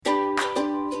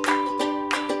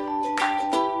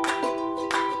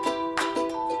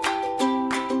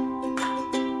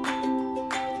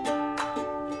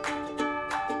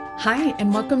Hi,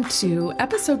 and welcome to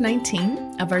episode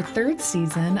 19 of our third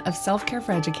season of Self-Care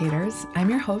for Educators. I'm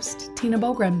your host, Tina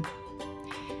Bogren.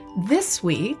 This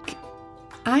week,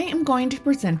 I am going to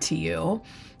present to you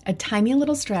a tiny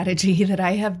little strategy that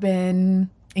I have been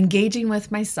engaging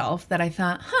with myself that I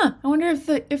thought, I wonder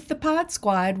if the pod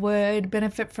squad would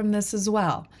benefit from this as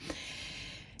well.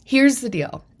 Here's the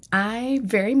deal. I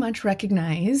very much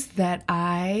recognize that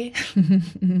I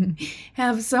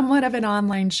have somewhat of an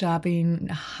online shopping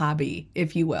hobby,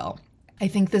 if you will. I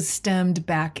think this stemmed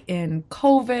back in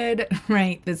COVID,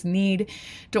 right? This need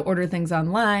to order things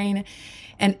online.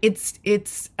 And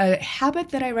it's a habit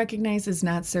that I recognize is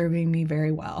not serving me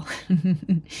very well.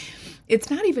 It's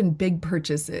not even big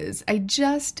purchases. I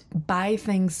just buy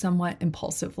things somewhat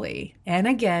impulsively. And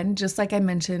again, just like I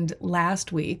mentioned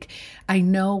last week, I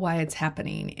know why it's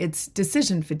happening. It's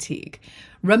decision fatigue.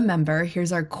 Remember,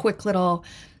 here's our quick little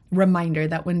reminder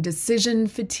that when decision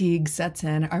fatigue sets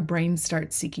in, our brain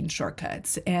starts seeking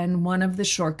shortcuts. And one of the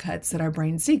shortcuts that our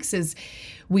brain seeks is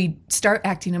we start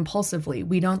acting impulsively.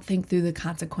 We don't think through the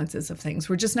consequences of things.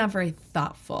 We're just not very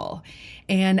thoughtful.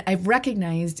 And I've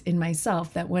recognized in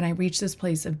myself that when I reach this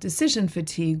place of decision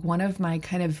fatigue, one of my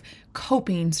kind of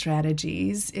coping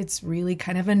strategies, it's really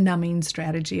kind of a numbing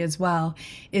strategy as well,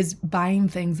 is buying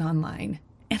things online.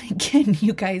 And again,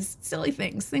 you guys, silly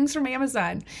things from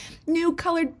Amazon, new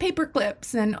colored paper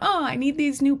clips, and I need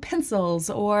these new pencils,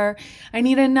 or I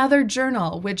need another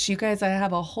journal, which you guys, I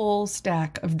have a whole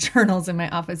stack of journals in my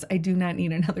office. I do not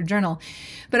need another journal,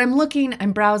 but I'm looking,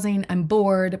 I'm browsing, I'm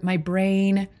bored. My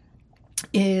brain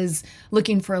is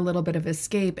looking for a little bit of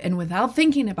escape. And without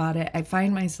thinking about it, I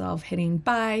find myself hitting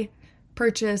buy,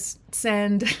 purchase,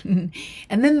 send,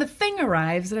 and then the thing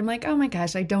arrives and I'm like, oh my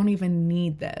gosh, I don't even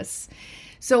need this.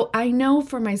 So I know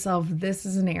for myself, this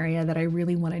is an area that I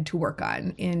really wanted to work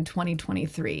on in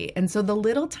 2023. And so the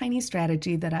little tiny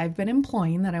strategy that I've been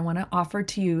employing that I want to offer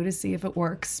to you to see if it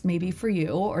works maybe for you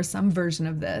or some version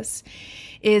of this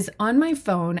is on my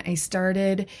phone, I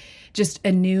started just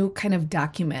a new kind of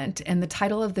document. And the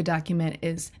title of the document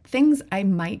is Things I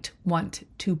Might Want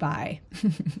to Buy.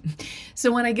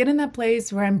 So when I get in that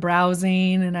place where I'm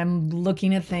browsing and I'm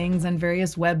looking at things on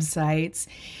various websites,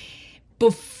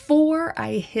 before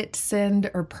I hit send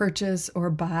or purchase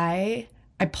or buy,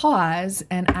 I pause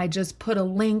and I just put a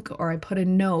link or I put a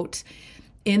note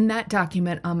in that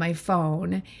document on my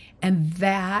phone and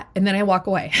then I walk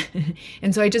away.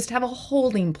 And so I just have a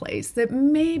holding place that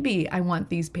maybe I want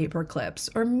these paper clips,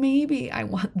 or maybe I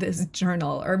want this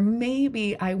journal, or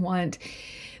maybe I want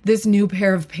this new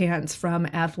pair of pants from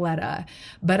Athleta,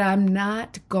 but I'm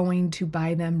not going to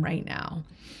buy them right now.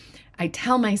 I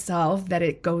tell myself that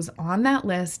it goes on that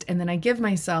list, and then I give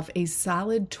myself a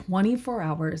solid 24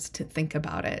 hours to think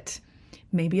about it.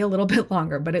 Maybe a little bit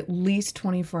longer, but at least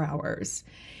 24 hours.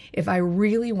 If I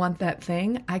really want that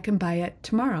thing, I can buy it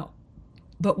tomorrow.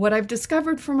 But what I've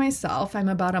discovered for myself, I'm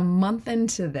about a month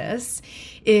into this,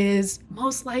 is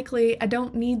most likely I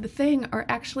don't need the thing or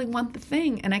actually want the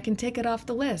thing and I can take it off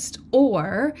the list.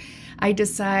 Or I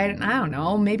decide, I don't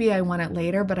know, maybe I want it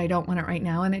later, but I don't want it right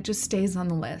now, and it just stays on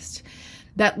the list.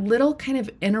 That little kind of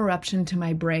interruption to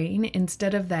my brain,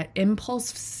 instead of that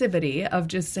impulsivity of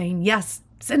just saying, yes,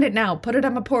 send it now, put it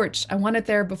on my porch, I want it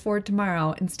there before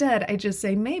tomorrow. Instead, I just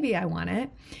say, maybe I want it.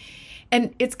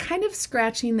 And it's kind of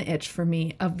scratching the itch for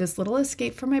me of this little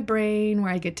escape from my brain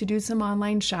where I get to do some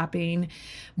online shopping,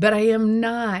 but I am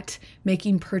not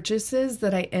making purchases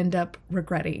that I end up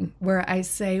regretting, where I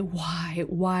say,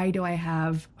 why do I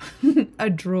have a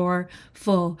drawer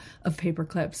full of paper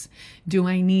clips? Do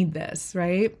I need this,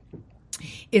 right?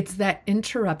 It's that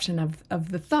interruption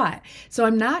of the thought. So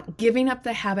I'm not giving up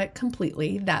the habit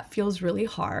completely. That feels really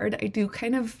hard. I do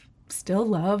kind of still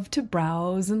love to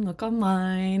browse and look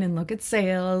online and look at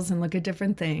sales and look at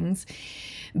different things,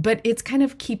 but it's kind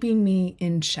of keeping me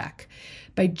in check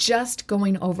by just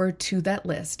going over to that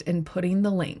list and putting the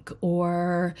link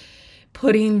or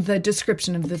putting the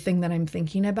description of the thing that I'm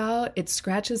thinking about. It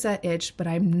scratches that itch, but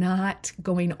I'm not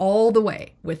going all the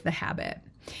way with the habit.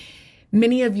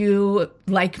 Many of you,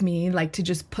 like me, like to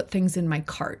just put things in my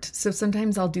cart. So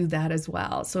sometimes I'll do that as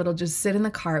well. So it'll just sit in the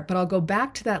cart, but I'll go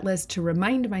back to that list to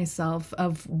remind myself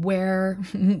of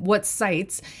what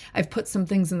sites I've put some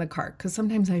things in the cart. Because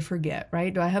sometimes I forget,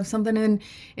 right? Do I have something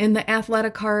in the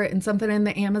Athleta cart and something in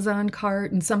the Amazon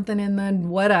cart and something in the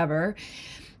whatever?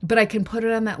 But I can put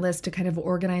it on that list to kind of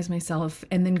organize myself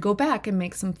and then go back and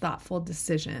make some thoughtful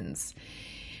decisions,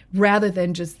 rather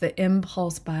than just the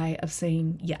impulse buy of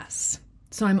saying yes.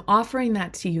 So I'm offering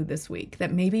that to you this week,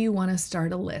 that maybe you want to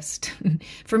start a list.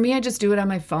 For me, I just do it on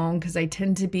my phone because I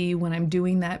tend to be, when I'm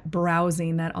doing that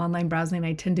browsing, that online browsing,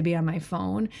 I tend to be on my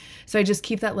phone. So I just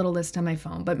keep that little list on my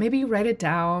phone. But maybe you write it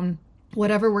down,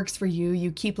 whatever works for you.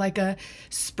 You keep like a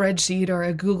spreadsheet or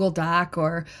a Google Doc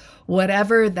or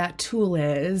whatever that tool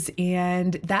is,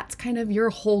 and that's kind of your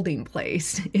holding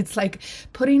place. It's like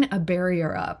putting a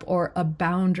barrier up or a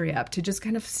boundary up to just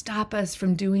kind of stop us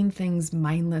from doing things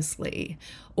mindlessly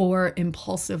or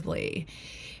impulsively.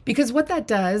 Because what that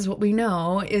does, what we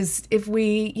know is if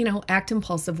we, act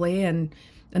impulsively and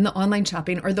the online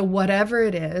shopping or the whatever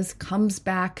it is comes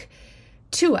back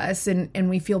to us and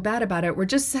we feel bad about it, we're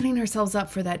just setting ourselves up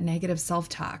for that negative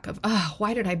self-talk of,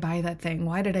 why did I buy that thing?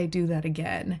 Why did I do that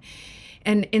again?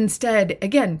 And instead,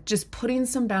 again, just putting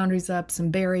some boundaries up,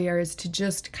 some barriers to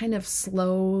just kind of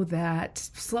slow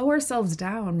ourselves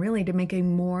down, really, to make a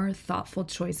more thoughtful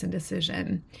choice and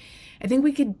decision. I think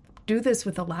we could do this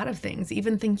with a lot of things,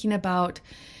 even thinking about,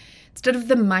 instead of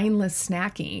the mindless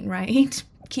snacking, right?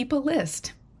 Keep a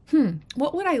list.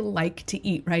 What would I like to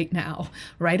eat right now?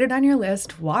 Write it on your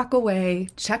list, walk away,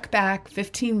 check back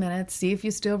 15 minutes, see if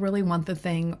you still really want the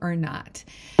thing or not.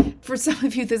 For some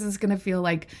of you, this is going to feel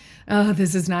like,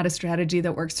 this is not a strategy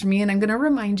that works for me. And I'm going to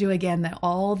remind you again that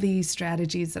all these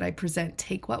strategies that I present,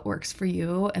 take what works for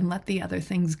you and let the other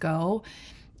things go.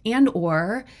 And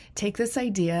or take this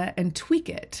idea and tweak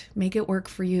it, make it work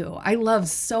for you. I love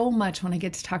so much when I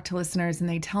get to talk to listeners and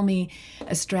they tell me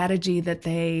a strategy that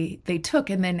they took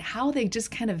and then how they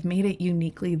just kind of made it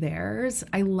uniquely theirs.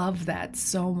 I love that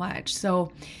so much.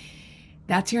 So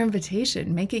that's your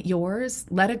invitation. Make it yours,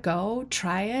 let it go,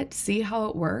 try it, see how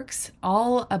it works.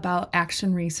 All about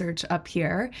action research up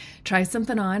here. Try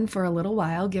something on for a little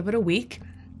while, give it a week.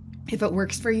 If it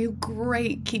works for you,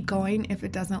 great, keep going. If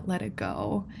it doesn't, let it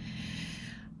go.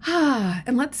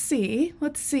 And let's see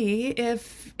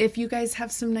if you guys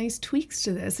have some nice tweaks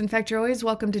to this. In fact, you're always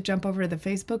welcome to jump over to the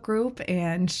Facebook group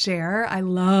and share.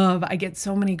 I get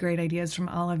so many great ideas from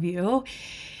all of you.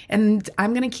 And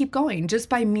I'm going to keep going. Just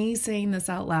by me saying this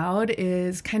out loud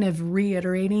is kind of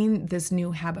reiterating this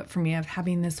new habit for me of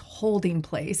having this holding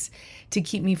place to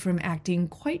keep me from acting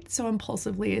quite so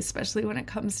impulsively, especially when it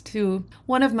comes to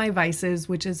one of my vices,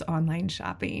 which is online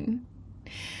shopping.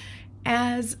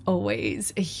 As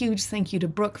always, a huge thank you to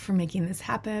Brooke for making this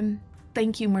happen.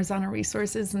 Thank you, Marzana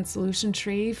Resources and Solution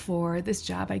Tree, for this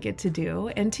job I get to do.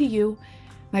 And to you,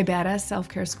 my badass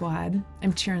self-care squad,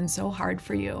 I'm cheering so hard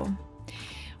for you.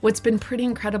 What's been pretty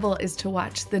incredible is to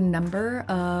watch the number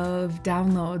of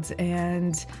downloads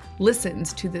and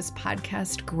listens to this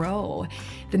podcast grow.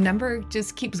 The number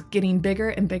just keeps getting bigger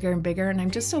and bigger and bigger, and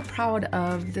I'm just so proud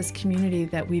of this community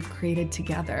that we've created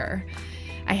together.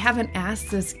 I haven't asked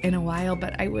this in a while,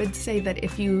 but I would say that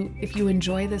if you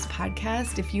enjoy this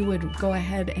podcast, if you would go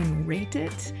ahead and rate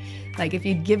it, like if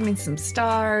you'd give me some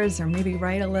stars or maybe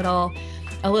write a little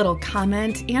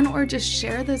comment and or just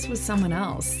share this with someone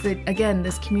else. That again,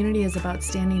 this community is about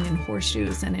standing in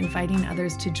horseshoes and inviting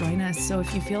others to join us. So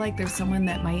if you feel like there's someone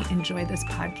that might enjoy this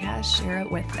podcast, share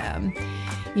it with them.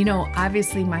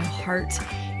 Obviously my heart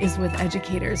is with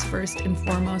educators first and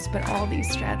foremost, but all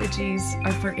these strategies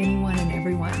are for anyone and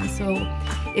everyone. So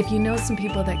if you know some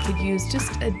people that could use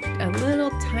just a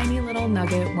little tiny little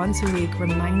nugget once a week,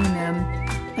 reminding them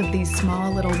of these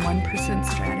small little 1%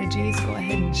 strategies, go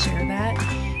ahead and share that.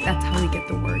 That's how we get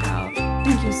the word out.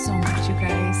 Thank you so much, you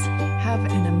guys. Have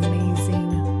an amazing